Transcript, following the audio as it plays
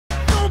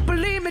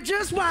me,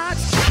 just watch.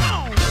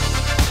 Come on.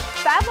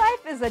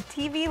 FABLife is a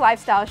TV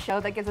lifestyle show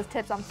that gives us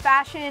tips on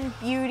fashion,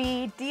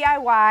 beauty,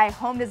 DIY,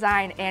 home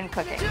design, and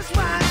cooking. Just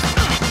watch.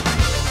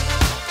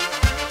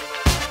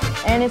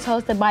 And it's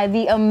hosted by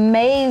the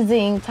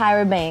amazing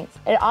Tyra Banks.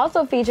 It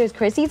also features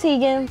Chrissy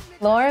Teigen,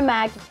 Lauren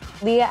Mack,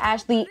 Leah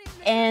Ashley,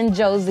 and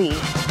Josie.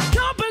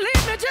 Don't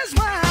believe me, just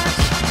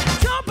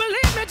watch. Don't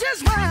believe me,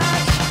 just watch.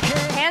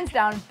 Hands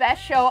down,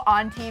 best show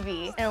on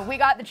TV. And we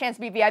got the chance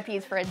to be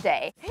VIPs for a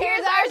day.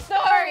 Here's our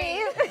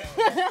stories.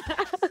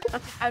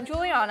 I'm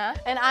Juliana.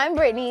 And I'm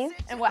Brittany.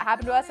 And what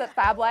happened to us at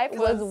FABLife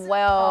was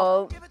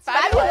well,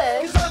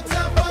 fabulous.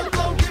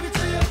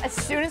 As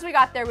soon as we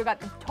got there, we got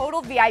the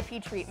total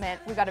VIP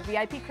treatment. We got a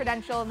VIP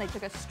credential, and they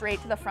took us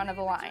straight to the front of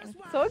the line.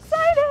 So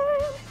excited!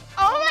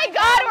 Oh my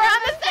God, we're on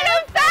the set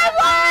of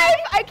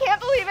FABLife! I can't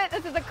believe it.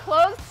 This is a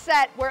closed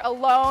set. We're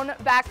alone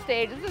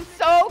backstage. This is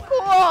so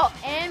cool.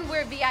 And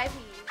we're VIP.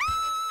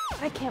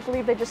 I can't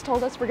believe they just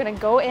told us we're gonna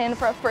go in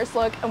for a first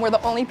look, and we're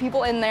the only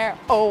people in there.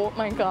 Oh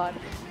my God.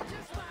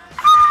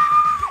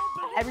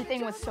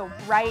 Everything was so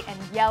bright and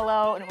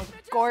yellow, and it was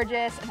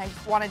gorgeous, and I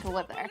just wanted to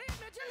live there.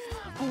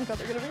 Oh my God,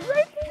 they're gonna be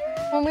right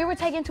here. When we were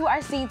taken to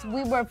our seats,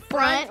 we were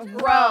front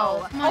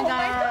row. Oh my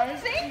gosh.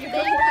 Thank you.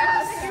 Thank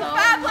you so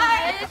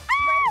much.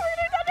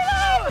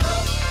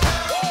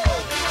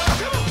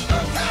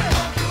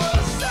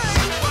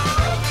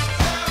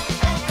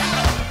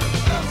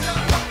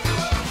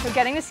 So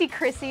getting to see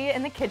Chrissy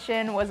in the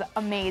kitchen was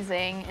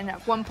amazing, and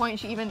at one point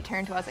she even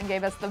turned to us and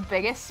gave us the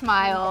biggest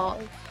smile.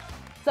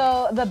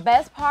 So the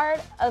best part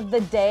of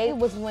the day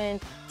was when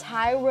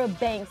Tyra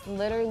Banks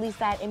literally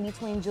sat in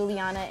between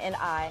Juliana and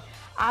I.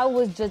 I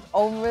was just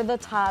over the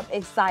top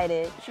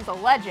excited. She's a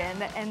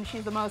legend, and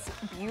she's the most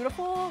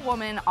beautiful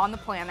woman on the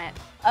planet.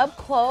 Up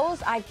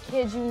close, I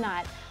kid you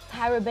not,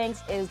 Tyra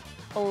Banks is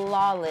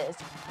flawless.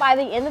 By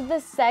the end of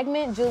this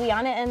segment,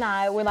 Juliana and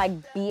I were like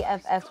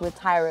BFFs with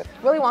Tyra.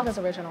 Willy Wonka's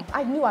original.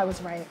 I knew I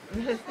was right.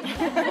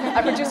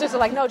 Our producers are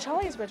like, no,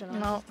 Charlie's original.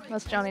 No,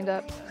 that's Johnny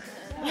Depp.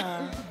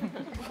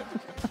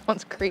 That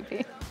one's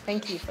creepy.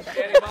 Thank you for that.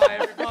 Bye,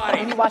 everybody.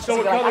 And you watch So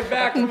this, we're you're coming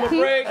back from a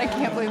break. I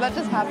can't believe that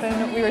just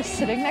happened. We were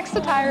sitting next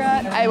to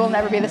Tyra. I will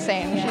never be the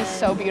same. She's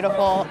so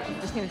beautiful.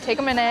 Just need to take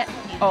a minute.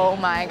 Oh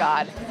my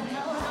God.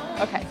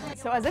 Okay.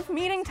 So as if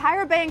meeting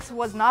Tyra Banks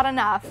was not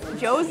enough,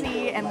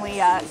 Josie and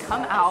Leah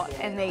come out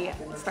and they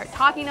start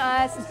talking to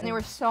us, and they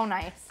were so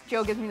nice.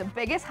 Jo gives me the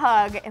biggest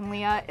hug, and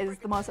Leah is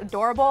the most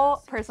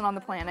adorable person on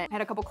the planet. I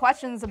had a couple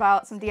questions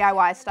about some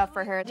DIY stuff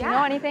for her. Do you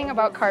know anything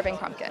about carving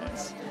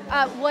pumpkins?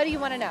 What do you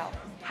want to know?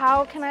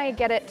 How can I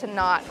get it to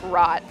not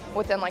rot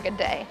within like a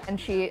day? And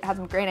she has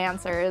some great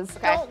answers.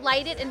 Okay. Don't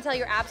light it until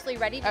you're absolutely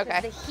ready, because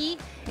Okay. the heat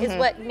is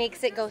what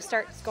makes it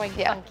starts going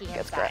funky It's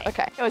inside. great.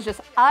 Okay. It was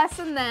just us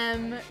and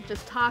them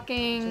just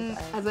talking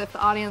as if the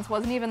audience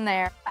wasn't even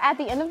there. At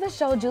the end of the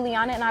show,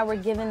 Juliana and I were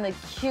given the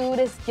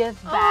cutest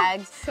gift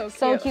bags.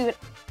 So cute.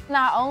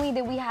 Not only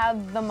did we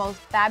have the most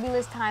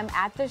fabulous time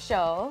at the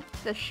show,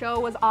 The show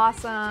was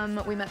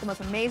awesome. We met the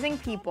most amazing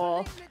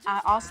people.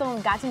 I also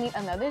got to meet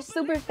another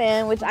super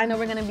fan, which I know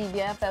we're gonna be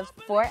BFFs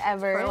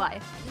forever. For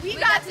life. We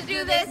got to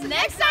do this.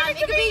 Next time it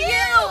could be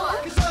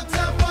you.